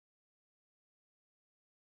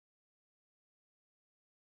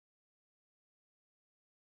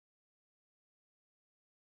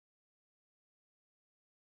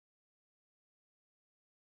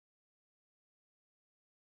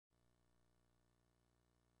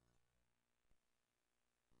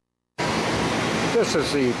This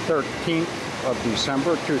is the 13th of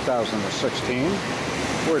December 2016.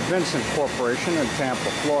 We're at Vincent Corporation in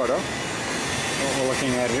Tampa, Florida. What we're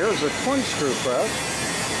looking at here is a twin screw press,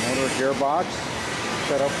 motor gearbox,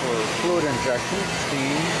 set up for fluid injection,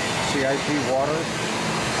 steam, CIP water,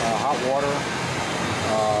 hot water,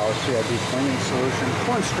 CIP cleaning solution,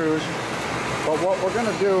 twin screws. But what we're going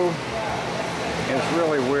to do is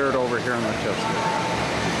really weird over here in the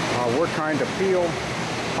tester. We're trying to peel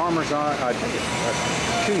Parmesan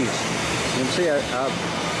cheese. You can see I've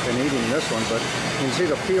been eating this one, but you can see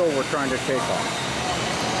the peel we're trying to take off.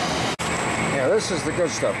 Yeah, this is the good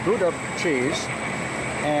stuff, Gouda cheese.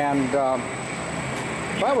 And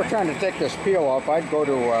if I were trying to take this peel off, I'd go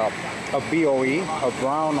to a BOE, a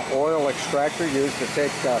brown oil extractor used to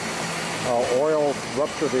take oil,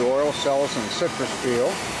 rupture the oil cells and citrus peel.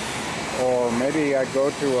 Or maybe I'd go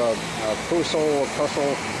to a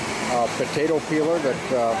Tussle potato peeler that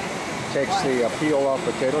takes the peel off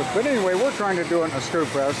potatoes. But anyway, we're trying to do it in a screw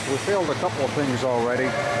press. We failed a couple of things already.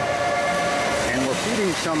 And we're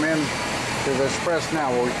feeding some in to this press now.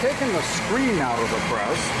 Well, we've taken the screen out of the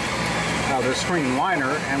press, the screen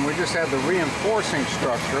liner, and we just have the reinforcing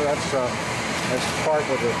structure. That's part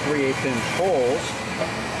with the 3/8-inch holes.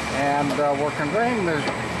 And we're conveying the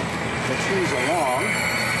cheese along.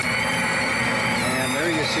 And there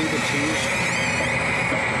you see the cheese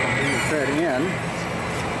being fed in.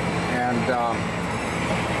 And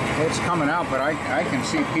it's coming out, but I can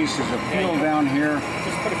see pieces of peel down here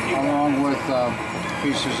along with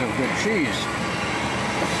pieces of good cheese.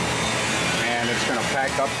 And it's going to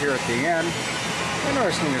pack up here at the end.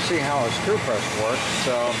 Interesting to see how a screw press works.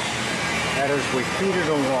 So that is, we feed it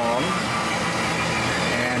along,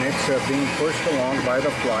 and it's being pushed along by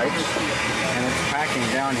the flights, and it's packing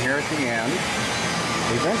down here at the end.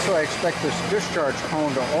 Eventually, I expect this discharge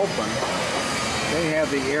cone to open. They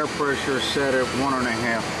have the air pressure set at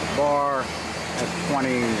 1.5 bar at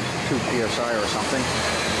 22 psi or something.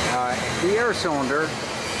 The air cylinder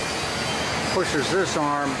pushes this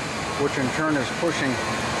arm, which in turn is pushing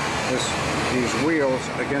these wheels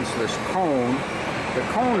against this cone. The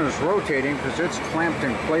cone is rotating because it's clamped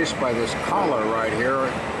in place by this collar right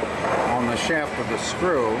here on the shaft of the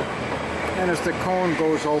screw. And as the cone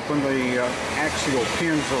goes open, the axial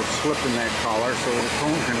pins will slip in that collar, so the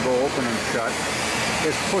cone can go open and shut.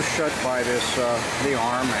 It's pushed shut by this, the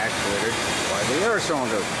arm actuated by the air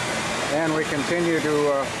cylinder. And we continue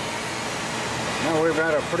to, now we've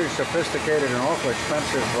had a pretty sophisticated and awfully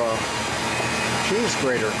expensive cheese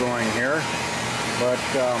grater going here. But,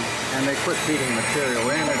 and they quit feeding material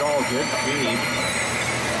in, it all did feed.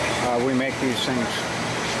 We make these things,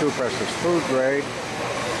 screw presses, food grade.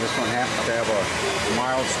 This one happens to have a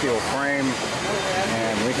mild steel frame,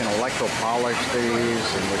 and we can electro-polish these,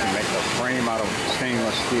 and we can make the frame out of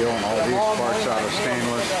stainless steel and all these parts out of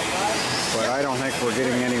stainless. But I don't think we're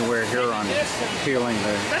getting anywhere here on peeling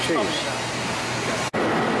the cheese.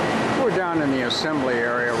 We're down in the assembly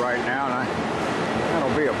area right now, and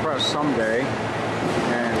that'll be a press someday.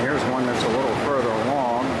 And here's one that's a little further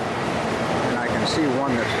along, and I can see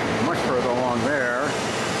one that's much further along there.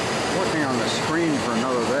 Working on the screen for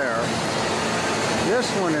another there. This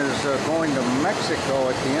one is going to Mexico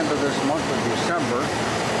at the end of this month of December,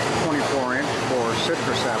 24-inch for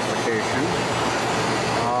citrus application.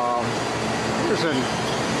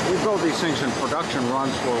 We build these things in production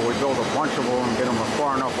runs where we build a bunch of them and get them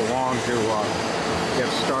far enough along to get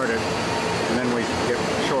started, and then we get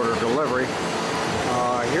shorter delivery.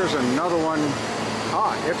 Here's another one.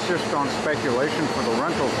 It's just on speculation for the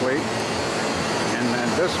rental fleet. And then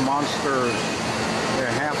this monster is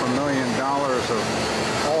 $500,000 of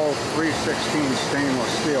all 3/16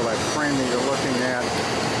 stainless steel. That frame that you're looking at,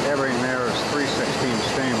 everything there is 3/16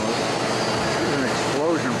 stainless. There's an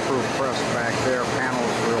explosion-proof press back there,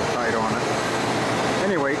 panels real tight on it.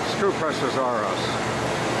 Anyway, screw presses are us.